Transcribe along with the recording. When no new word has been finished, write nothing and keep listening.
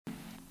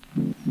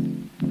Happy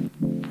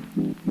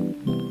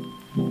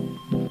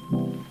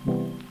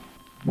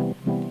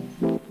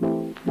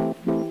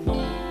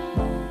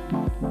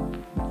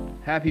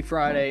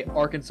Friday,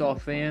 Arkansas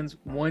fans.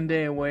 One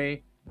day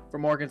away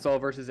from Arkansas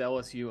versus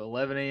LSU,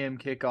 11 a.m.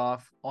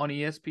 kickoff on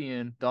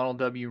ESPN, Donald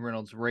W.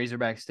 Reynolds,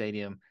 Razorback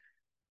Stadium.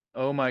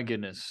 Oh my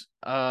goodness.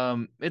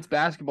 It's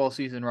basketball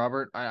season,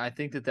 Robert. I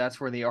think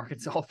that's where the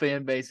Arkansas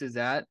fan base is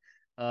at.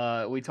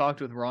 We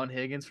talked with Ron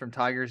Higgins from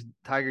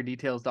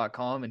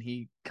TigerDetails.com, and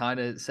he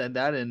kind of said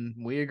that, and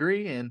we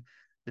agree. And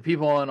the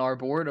people on our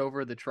board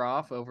over the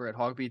trough over at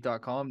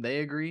hogbeat.com,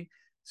 they agree.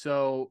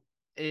 So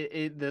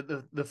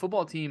the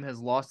football team has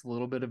lost a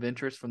little bit of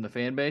interest from the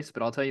fan base,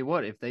 but I'll tell you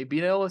what, if they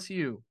beat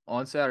LSU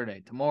on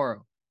Saturday,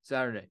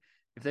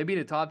 if they beat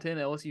a top 10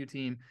 LSU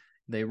team,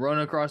 they run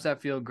across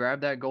that field,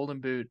 grab that golden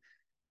boot,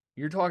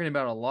 you're talking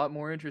about a lot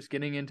more interest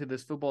getting into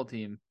this football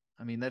team.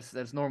 I mean,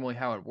 that's normally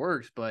how it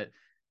works, but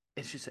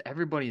it's just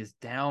everybody is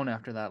down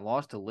after that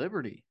loss to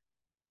Liberty.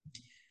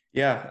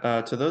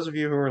 Yeah, to those of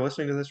you who are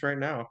listening to this right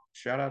now,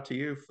 shout out to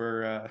you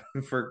for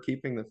for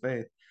keeping the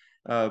faith.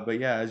 But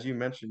yeah, as you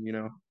mentioned,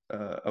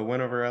 a win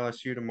over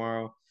LSU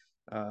tomorrow,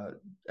 uh,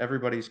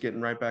 everybody's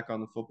getting right back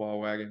on the football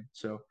wagon.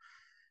 So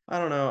I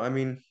don't know. I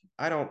mean,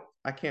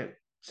 I can't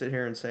sit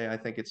here and say I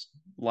think it's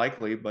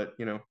likely, but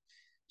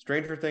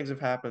stranger things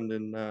have happened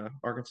in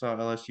Arkansas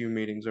LSU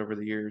meetings over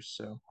the years.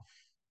 So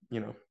you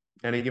know,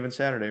 any given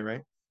Saturday,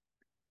 right?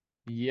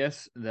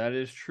 Yes, that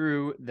is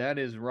true. That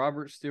is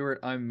Robert Stewart.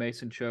 I'm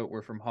Mason Choate.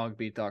 We're from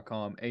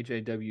hogbeat.com,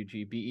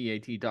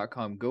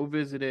 HAWGBEAT.com. Go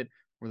visit it.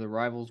 We're the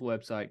Rivals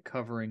website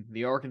covering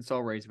the Arkansas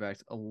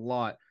Razorbacks. A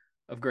lot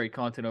of great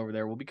content over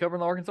there. We'll be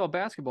covering the Arkansas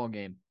basketball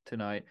game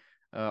tonight,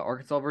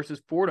 Arkansas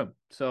versus Fordham.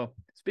 So,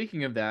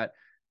 speaking of that,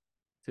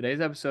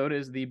 today's episode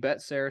is the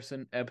Bet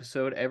Saracen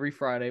episode. Every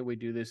Friday, we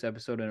do this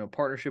episode in a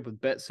partnership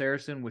with Bet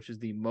Saracen, which is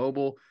the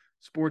mobile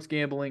sports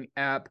gambling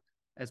app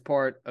as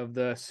part of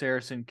the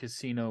Saracen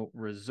Casino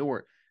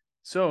Resort.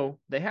 So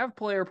they have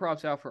player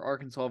props out for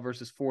Arkansas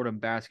versus Fordham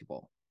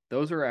basketball.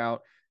 Those are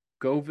out.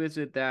 Go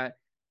visit that.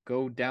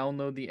 Go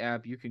download the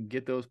app. You can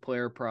get those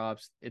player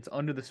props. It's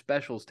under the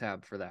specials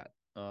tab for that.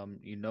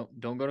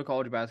 Don't go to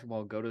college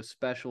basketball. Go to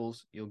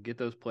specials. You'll get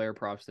those player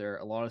props there.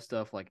 A lot of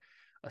stuff like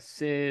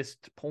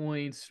assists,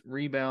 points,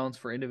 rebounds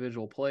for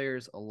individual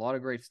players, a lot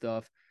of great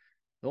stuff.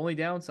 The only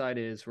downside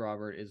is,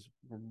 Robert, is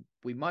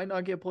we might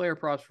not get player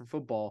props for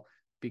football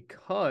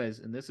because,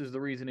 and this is the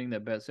reasoning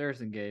that Bet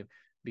Saracen gave,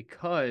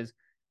 because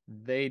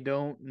they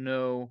don't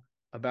know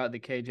about the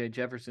KJ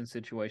Jefferson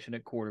situation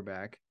at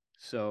quarterback.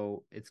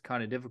 So it's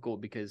kind of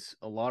difficult because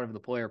a lot of the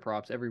player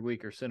props every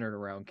week are centered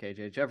around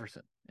KJ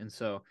Jefferson. And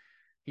so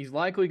he's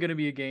likely going to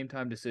be a game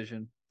time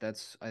decision.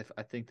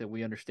 I think that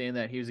we understand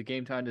that. He was a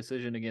game time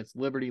decision against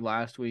Liberty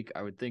last week.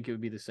 I would think it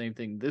would be the same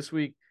thing this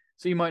week.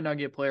 So you might not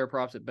get player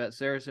props at Bet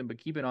Saracen, but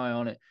keep an eye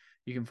on it.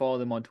 You can follow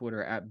them on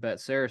Twitter at Bet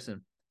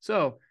Saracen.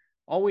 So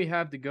all we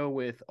have to go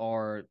with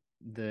are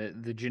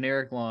the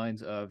generic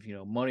lines of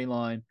money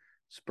line,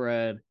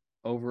 spread,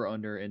 over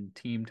under, and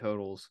team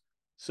totals.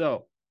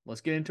 So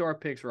let's get into our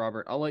picks,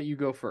 Robert. I'll let you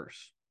go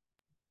first.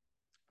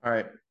 All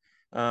right.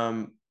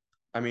 Um,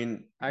 I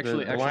mean, the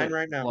line Actually,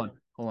 right now.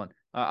 hold on.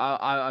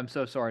 I'm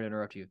so sorry to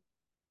interrupt you.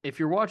 If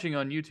you're watching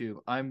on YouTube,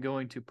 I'm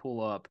going to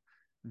pull up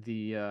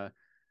the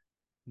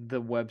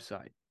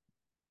website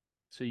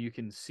so you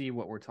can see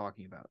what we're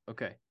talking about.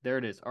 Okay, there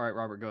it is. All right,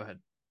 Robert, go ahead.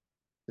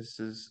 This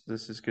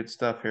is good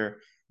stuff here.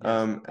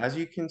 Yes. As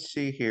you can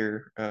see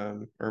here,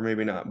 or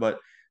maybe not, but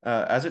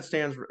as it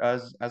stands,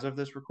 as of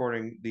this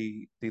recording,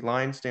 the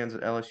line stands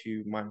at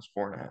LSU minus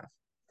 4.5.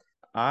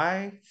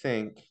 I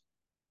think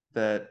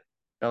that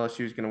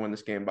LSU is going to win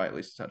this game by at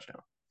least a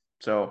touchdown.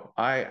 So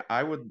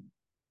I would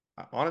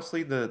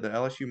honestly the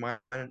LSU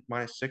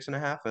minus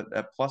 6.5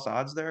 at plus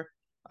odds there.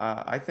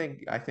 I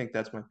think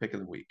that's my pick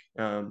of the week.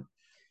 The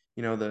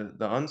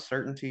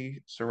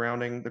uncertainty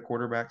surrounding the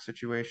quarterback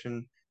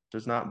situation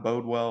does not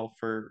bode well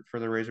for the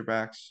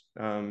Razorbacks.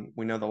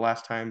 We know the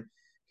last time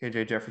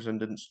KJ Jefferson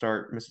didn't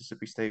start,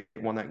 Mississippi State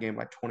won that game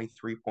by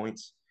 23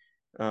 points.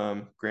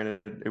 Granted,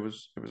 it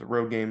was a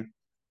road game.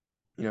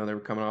 They were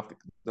coming off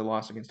the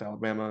loss against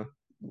Alabama,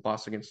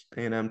 loss against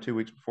A&M 2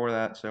 weeks before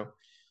that. So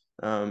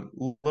a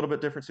little bit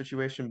different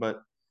situation,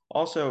 but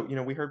also,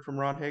 we heard from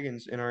Ron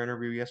Higgins in our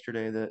interview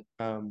yesterday that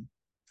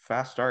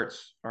fast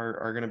starts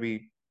are going to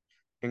be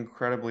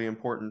incredibly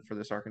important for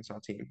this Arkansas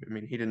team. I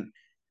mean, he didn't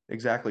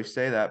exactly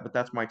say that, but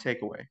that's my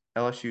takeaway.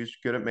 LSU's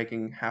good at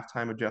making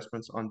halftime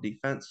adjustments on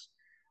defense.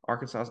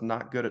 Arkansas is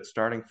not good at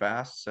starting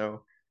fast.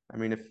 So, I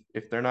mean,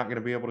 if they're not going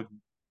to be able to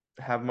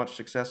have much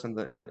success in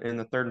the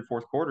third and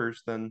fourth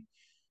quarters, then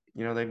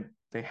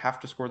they have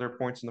to score their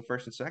points in the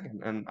first and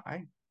second. And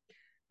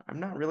I'm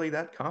not really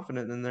that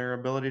confident in their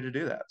ability to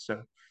do that.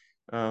 So,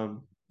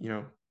 um, you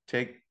know,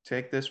 take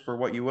this for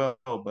what you will,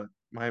 but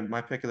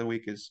my pick of the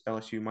week is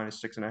LSU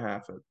minus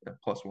 6.5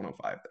 at plus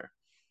 105 there.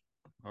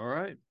 All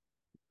right.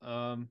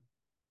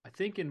 I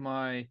think in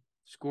my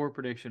score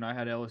prediction, I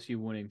had LSU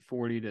winning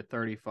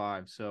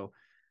 40-35. So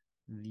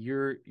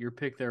your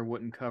pick there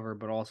wouldn't cover,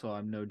 but also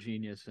I'm no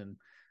genius, and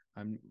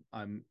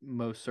I'm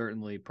most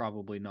certainly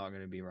probably not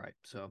going to be right.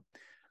 So,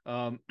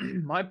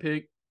 my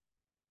pick,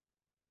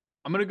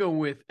 I'm going to go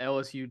with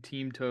LSU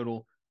team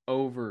total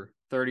over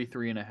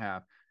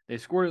 33.5. They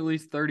scored at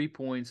least 30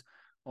 points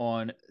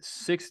on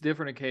 6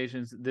 different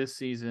occasions this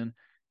season.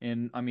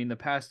 And I mean, the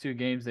past 2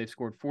 games, they've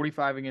scored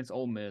 45 against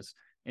Ole Miss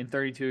and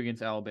 32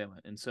 against Alabama.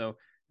 And so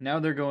now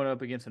they're going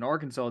up against an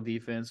Arkansas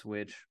defense,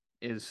 which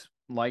is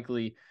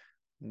likely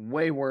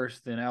way worse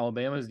than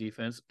Alabama's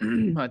defense.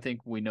 I think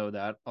we know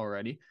that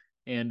already.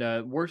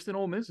 And worse than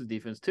Ole Miss's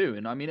defense, too.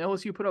 And I mean,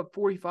 LSU put up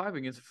 45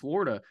 against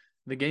Florida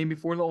the game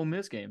before the Ole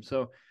Miss game.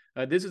 So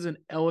this is an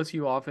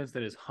LSU offense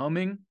that is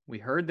humming. We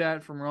heard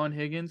that from Ron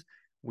Higgins.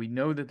 We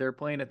know that they're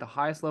playing at the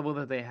highest level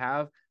that they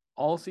have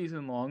all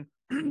season long.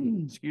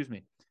 Excuse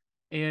me.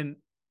 And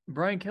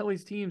Brian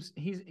Kelly's teams,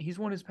 he's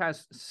won his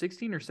past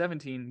 16 or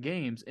 17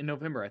 games in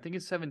November. I think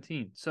it's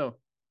 17. So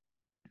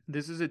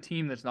this is a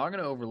team that's not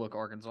going to overlook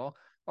Arkansas.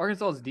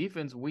 Arkansas's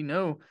defense, we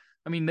know.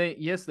 I mean,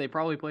 they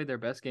probably played their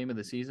best game of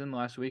the season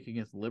last week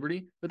against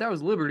Liberty, but that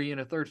was Liberty and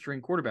a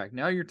third-string quarterback.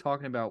 Now you're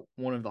talking about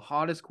one of the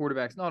hottest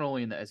quarterbacks, not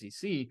only in the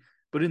SEC,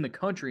 but in the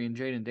country, in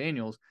Jayden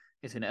Daniels.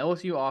 It's an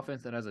LSU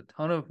offense that has a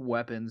ton of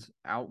weapons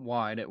out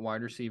wide at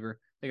wide receiver.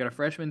 They got a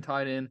freshman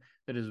tight end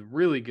that is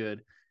really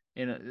good,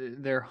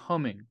 and they're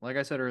humming. Like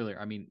I said earlier,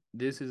 I mean,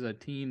 this is a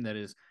team that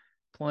is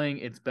playing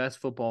its best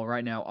football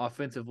right now,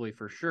 offensively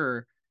for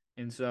sure.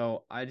 And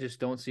so I just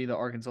don't see the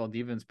Arkansas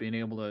defense being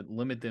able to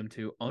limit them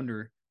to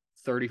under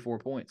 34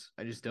 points.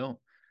 I just don't.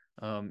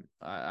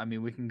 I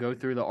mean, we can go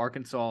through the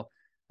Arkansas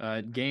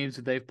games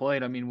that they've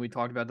played. I mean, we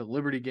talked about the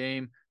Liberty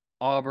game,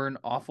 Auburn,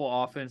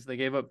 awful offense. They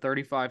gave up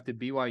 35 to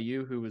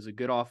BYU, who was a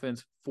good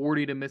offense,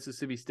 40 to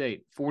Mississippi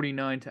State,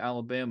 49 to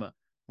Alabama.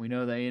 We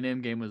know the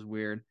A&M game was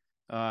weird.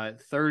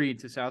 30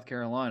 to South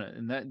Carolina.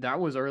 And that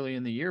was early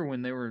in the year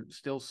when they were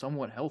still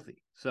somewhat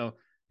healthy. So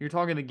you're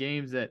talking the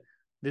games that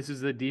this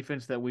is the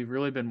defense that we've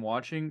really been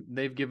watching.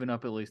 They've given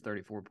up at least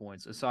 34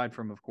 points, aside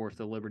from, of course,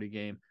 the Liberty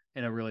game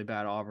and a really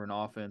bad Auburn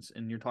offense.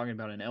 And you're talking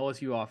about an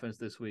LSU offense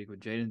this week with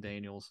Jayden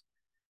Daniels.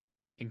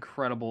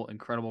 Incredible,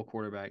 incredible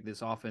quarterback.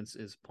 This offense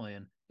is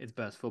playing its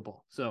best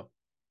football. So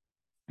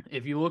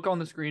if you look on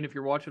the screen, if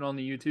you're watching on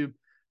the YouTube,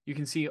 you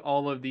can see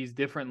all of these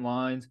different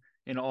lines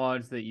and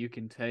odds that you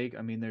can take.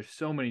 I mean, there's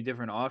so many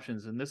different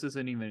options, and this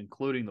isn't even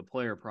including the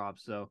player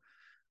props. So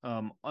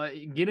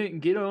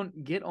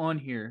get on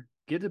here,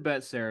 get to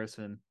Bet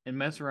Saracen, and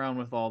mess around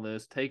with all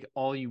this. Take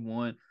all you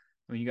want.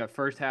 I mean, you got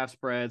first half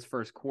spreads,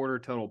 first quarter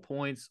total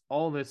points,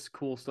 all this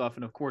cool stuff,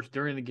 and of course,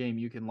 during the game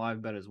you can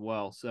live bet as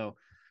well. So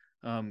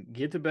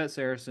get to Bet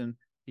Saracen.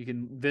 You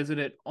can visit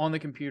it on the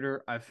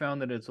computer. I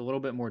found that it's a little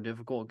bit more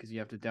difficult because you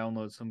have to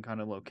download some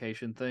kind of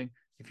location thing.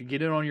 If you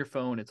get it on your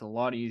phone, it's a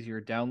lot easier.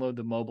 Download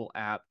the mobile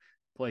app,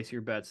 place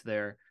your bets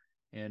there,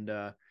 and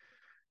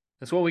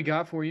that's what we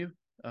got for you.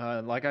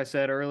 Like I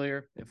said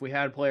earlier, if we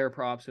had player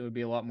props, it would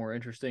be a lot more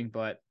interesting.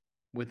 But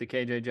with the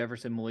KJ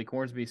Jefferson, Malik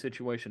Hornsby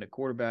situation at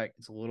quarterback,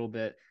 it's a little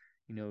bit,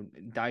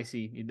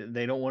 dicey.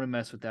 They don't want to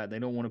mess with that. They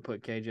don't want to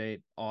put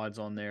KJ odds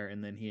on there,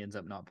 and then he ends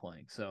up not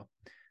playing. So,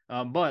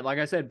 but like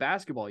I said,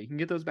 basketball, you can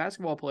get those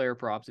basketball player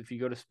props if you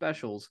go to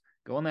specials.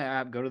 Go on the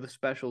app, go to the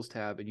specials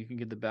tab, and you can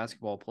get the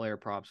basketball player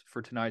props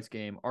for tonight's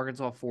game.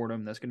 Arkansas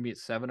Fordham, that's going to be at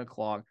 7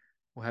 o'clock.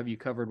 We'll have you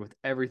covered with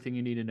everything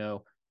you need to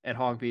know at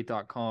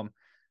hogbeat.com.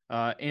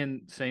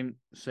 And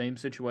same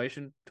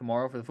situation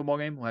tomorrow for the football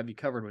game. We'll have you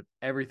covered with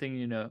everything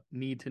you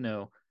need to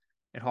know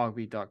at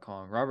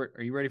hogbeat.com. Robert,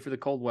 are you ready for the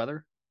cold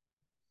weather?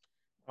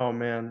 Oh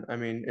man, I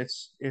mean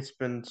it's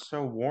been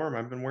so warm.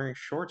 I've been wearing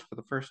shorts for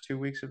the first 2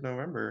 weeks of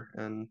November,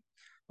 and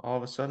all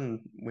of a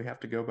sudden we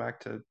have to go back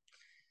to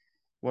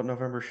what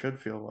November should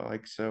feel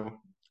like. So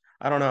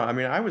I don't know. I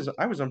mean, I was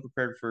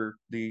unprepared for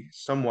the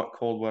somewhat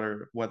cold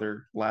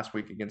weather last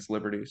week against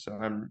Liberty, so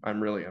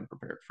I'm really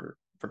unprepared for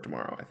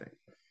tomorrow, I think.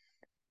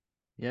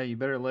 Yeah, you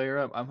better layer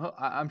up.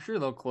 I'm sure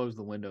they'll close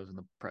the windows in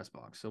the press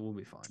box, so we'll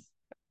be fine.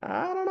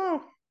 I don't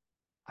know.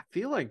 I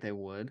feel like they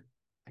would.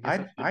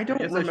 I I don't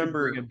guess I should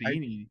bring remember. a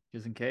beanie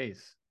just in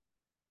case.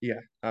 Yeah,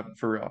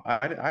 for real.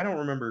 I don't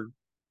remember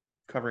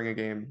covering a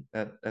game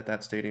at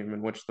that stadium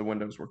in which the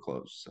windows were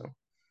closed. So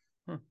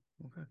Huh.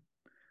 Okay.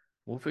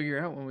 We'll figure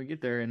it out when we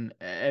get there. And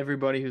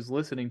everybody who's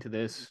listening to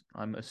this,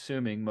 I'm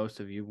assuming most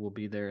of you will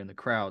be there in the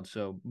crowd.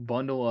 So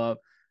bundle up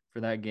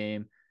for that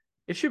game.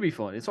 It should be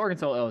fun. It's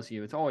Arkansas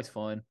LSU. It's always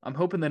fun. I'm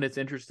hoping that it's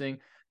interesting.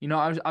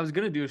 I was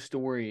gonna do a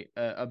story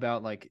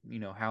about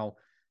how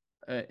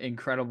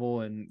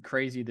incredible and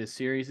crazy this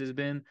series has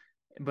been,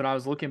 but I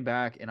was looking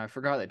back and I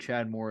forgot that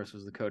Chad Morris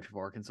was the coach of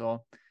Arkansas.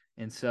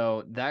 And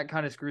so that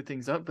kind of screwed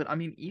things up. But I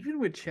mean, even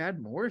with Chad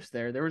Morris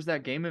there was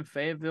that game in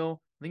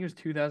Fayetteville. I think it was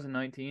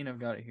 2019. I've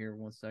got it here.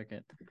 1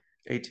 second.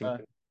 18.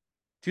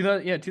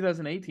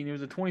 2018. It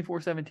was a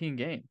 24-17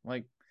 game.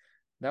 Like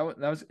that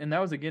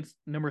was against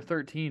number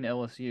 13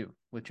 LSU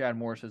with Chad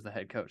Morris as the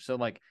head coach. So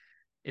like,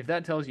 if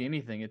that tells you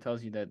anything, it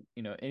tells you that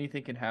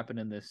anything can happen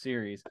in this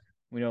series.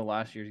 We know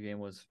last year's game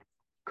was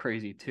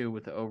crazy too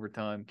with the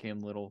overtime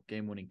Cam Little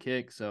game-winning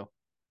kick. So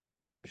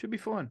should be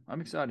fun.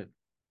 I'm excited.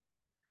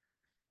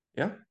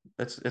 Yeah,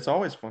 it's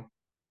always fun.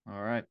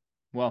 All right.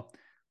 Well,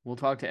 we'll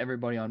talk to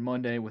everybody on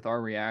Monday with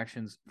our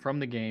reactions from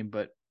the game.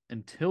 But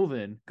until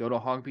then, go to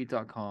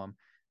hogbeat.com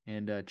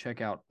and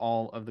check out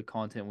all of the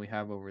content we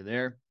have over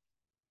there.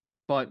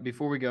 But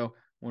before we go, I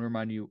want to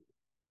remind you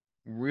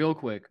real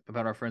quick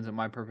about our friends at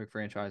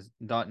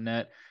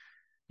myperfectfranchise.net.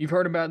 You've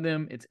heard about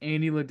them. It's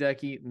Andy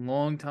Ledecky,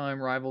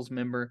 longtime Rivals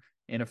member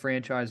and a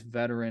franchise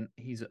veteran.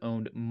 He's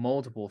owned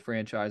multiple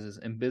franchises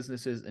and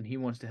businesses, and he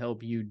wants to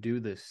help you do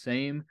the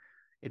same.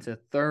 It's a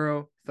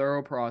thorough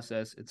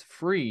process. It's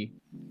free.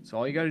 So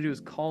all you got to do is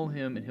call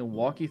him and he'll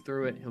walk you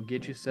through it. He'll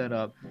get you set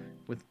up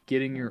with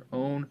getting your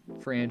own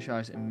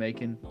franchise and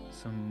making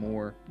some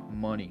more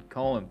money.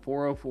 Call him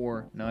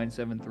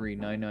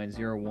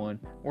 404-973-9901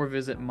 or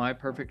visit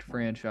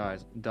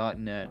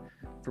myperfectfranchise.net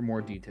for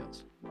more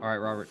details. All right,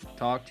 Robert,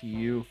 talk to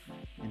you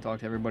and talk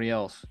to everybody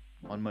else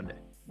on Monday.